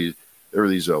 there were these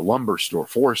lumber store,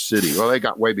 Forest City. Well, they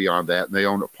got way beyond that, and they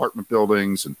owned apartment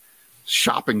buildings and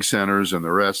shopping centers and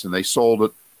the rest, and they sold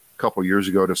it a couple years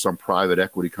ago to some private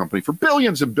equity company for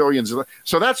billions and billions.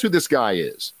 So that's who this guy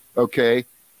is, okay?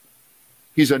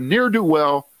 He's a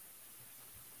ne'er-do-well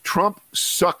Trump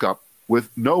suck-up with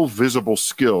no visible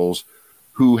skills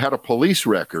who had a police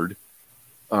record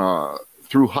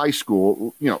through high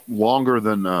school, longer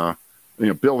than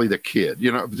Billy the Kid,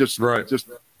 just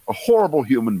a horrible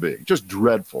human being, just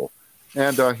dreadful.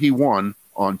 And he won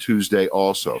on Tuesday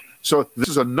also. So this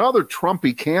is another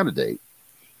Trumpy candidate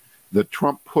that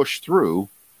Trump pushed through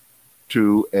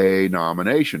to a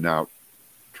nomination. Now,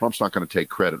 Trump's not going to take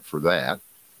credit for that,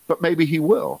 but maybe he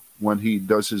will when he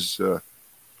does his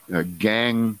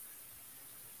gang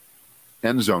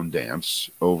end zone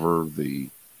dance over the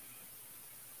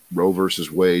Roe versus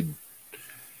Wade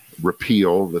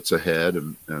repeal that's ahead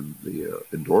and the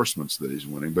endorsements that he's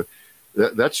winning. But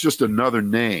that's just another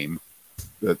name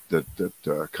that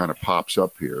kind of pops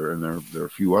up here, and there are a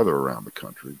few other around the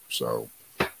country. So,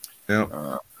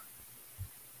 yeah,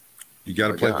 you got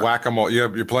to play whack-a-mole.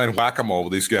 Yeah, you're playing whack-a-mole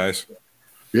with these guys.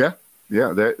 Yeah,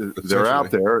 they're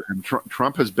out there, and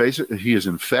Trump has he has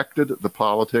infected the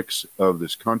politics of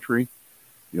this country.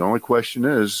 The only question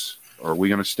is, are we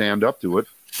going to stand up to it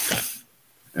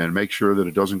and make sure that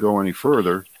it doesn't go any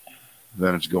further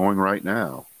than it's going right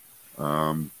now?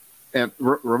 And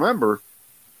remember,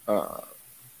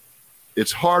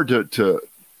 it's hard to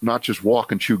not just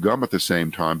walk and chew gum at the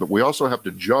same time, but we also have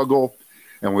to juggle,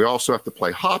 and we also have to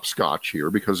play hopscotch here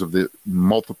because of the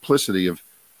multiplicity of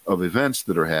events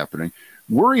that are happening.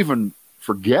 We're even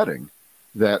forgetting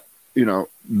that,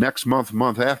 next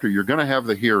month after, you're going to have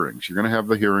the hearings. You're going to have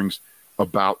the hearings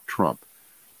about Trump.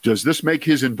 Does this make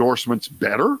his endorsements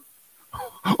better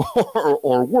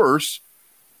or worse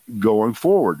going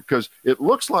forward? Because it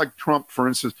looks like Trump, for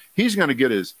instance, he's going to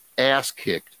get his ass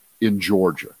kicked in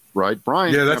Georgia, right?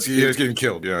 Brian. Yeah, he's getting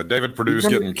killed. Yeah, David Perdue's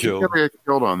getting killed. He's going to get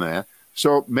killed on that.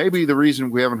 So maybe the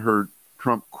reason we haven't heard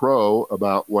Trump crow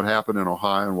about what happened in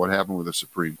Ohio and what happened with the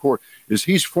Supreme Court is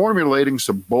he's formulating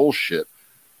some bullshit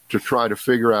to try to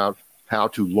figure out how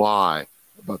to lie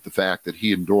about the fact that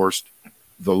he endorsed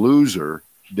the loser,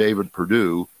 David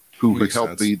Perdue, who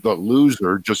helped be the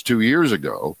loser just 2 years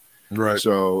ago. Right.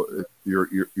 So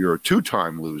you're a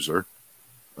two-time loser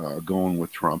going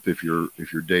with Trump if you're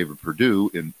David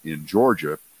Perdue in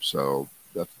Georgia. So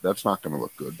that's not going to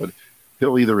look good. But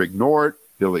he'll either ignore it,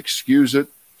 he'll excuse it.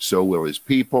 So will his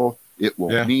people. It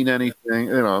won't mean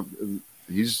anything.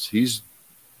 He's.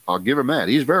 I'll give him that.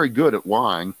 He's very good at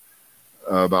lying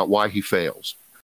about why he fails.